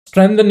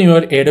Strengthen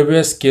your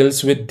AWS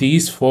skills with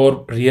these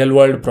 4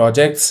 real-world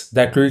projects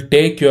that will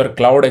take your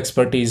cloud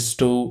expertise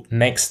to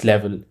next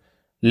level.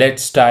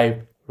 Let's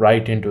dive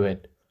right into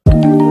it.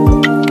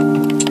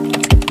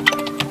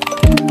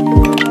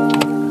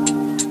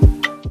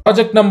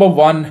 Project number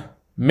 1,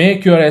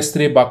 make your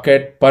S3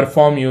 bucket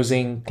perform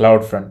using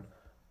CloudFront.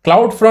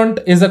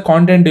 CloudFront is a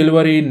content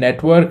delivery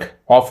network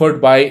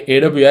offered by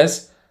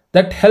AWS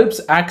that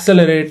helps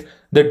accelerate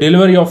the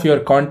delivery of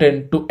your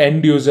content to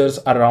end users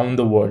around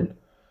the world.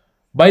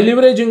 By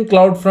leveraging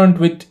CloudFront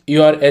with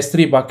your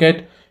S3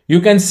 bucket, you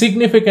can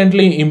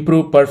significantly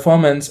improve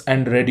performance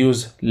and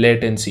reduce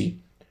latency.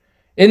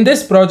 In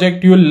this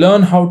project, you will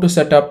learn how to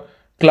set up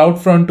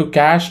CloudFront to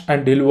cache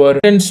and deliver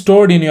content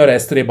stored in your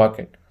S3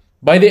 bucket.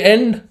 By the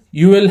end,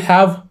 you will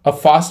have a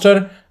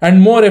faster and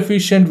more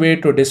efficient way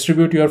to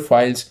distribute your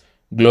files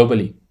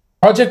globally.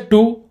 Project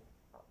 2,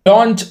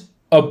 launch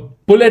a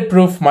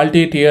bulletproof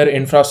multi-tier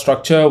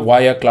infrastructure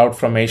via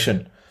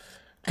CloudFormation.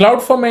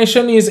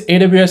 CloudFormation is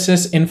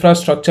AWS's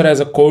infrastructure as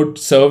a code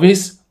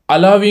service,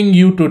 allowing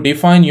you to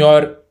define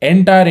your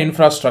entire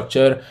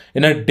infrastructure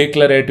in a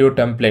declarative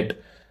template.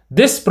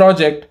 This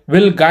project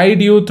will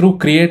guide you through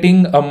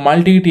creating a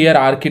multi-tier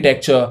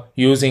architecture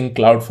using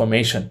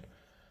CloudFormation.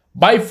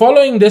 By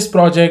following this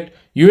project,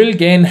 you will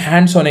gain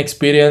hands-on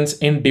experience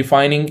in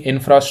defining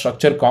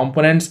infrastructure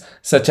components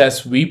such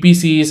as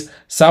VPCs,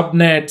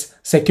 subnets,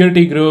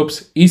 security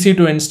groups,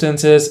 EC2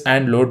 instances,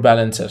 and load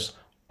balancers,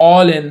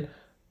 all in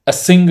a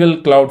single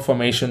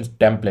CloudFormation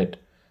template.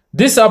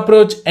 This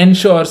approach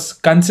ensures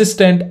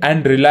consistent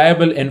and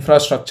reliable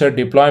infrastructure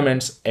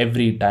deployments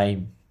every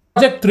time.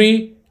 Project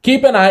 3,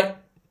 keep an eye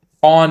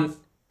on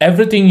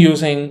everything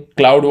using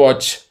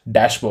CloudWatch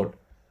dashboard.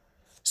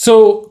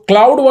 So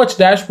CloudWatch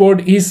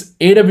dashboard is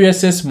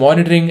AWS's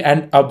monitoring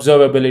and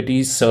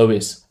observability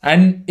service.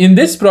 And in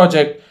this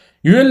project,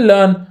 you will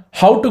learn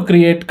how to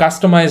create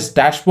customized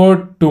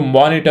dashboard to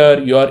monitor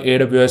your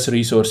AWS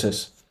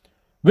resources.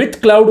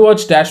 With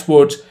CloudWatch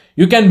dashboards,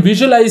 you can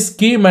visualize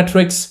key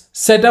metrics,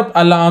 set up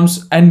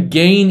alarms, and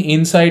gain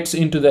insights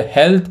into the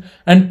health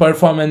and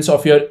performance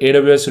of your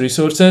AWS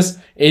resources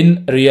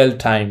in real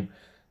time.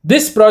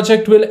 This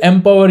project will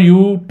empower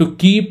you to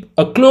keep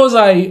a close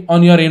eye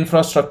on your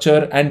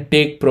infrastructure and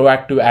take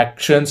proactive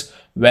actions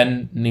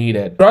when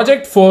needed.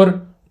 Project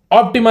 4,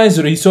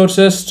 optimize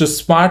resources to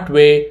smart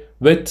way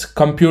with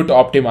Compute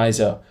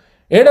Optimizer.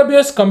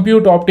 AWS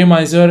Compute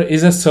Optimizer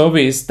is a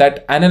service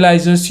that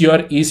analyzes your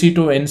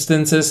EC2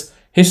 instances,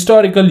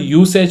 historical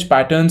usage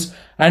patterns,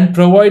 and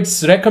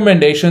provides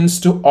recommendations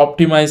to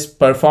optimize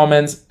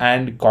performance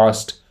and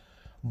cost.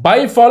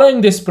 By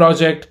following this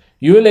project,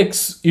 you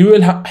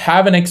will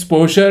have an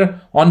exposure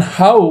on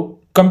how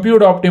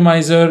Compute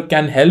Optimizer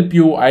can help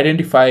you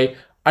identify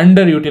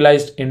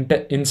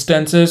underutilized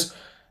instances,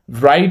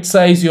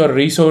 right-size your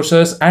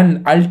resources,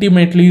 and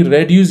ultimately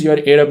reduce your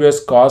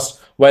AWS costs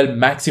while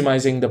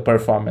maximizing the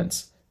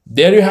performance.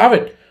 There you have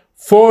it.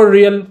 4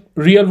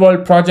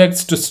 real-world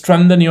projects to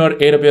strengthen your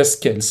AWS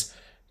skills.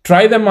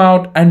 Try them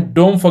out and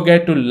don't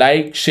forget to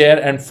like, share,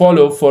 and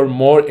follow for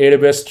more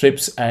AWS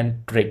tips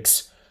and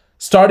tricks.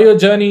 Start your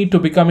journey to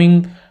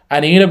becoming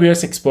an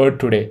AWS expert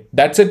today.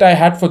 That's it I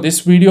had for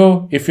this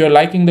video. If you're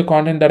liking the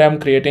content that I'm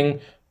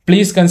creating,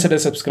 please consider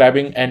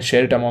subscribing and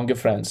share it among your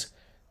friends.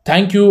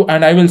 Thank you,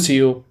 and I will see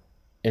you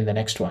in the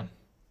next one.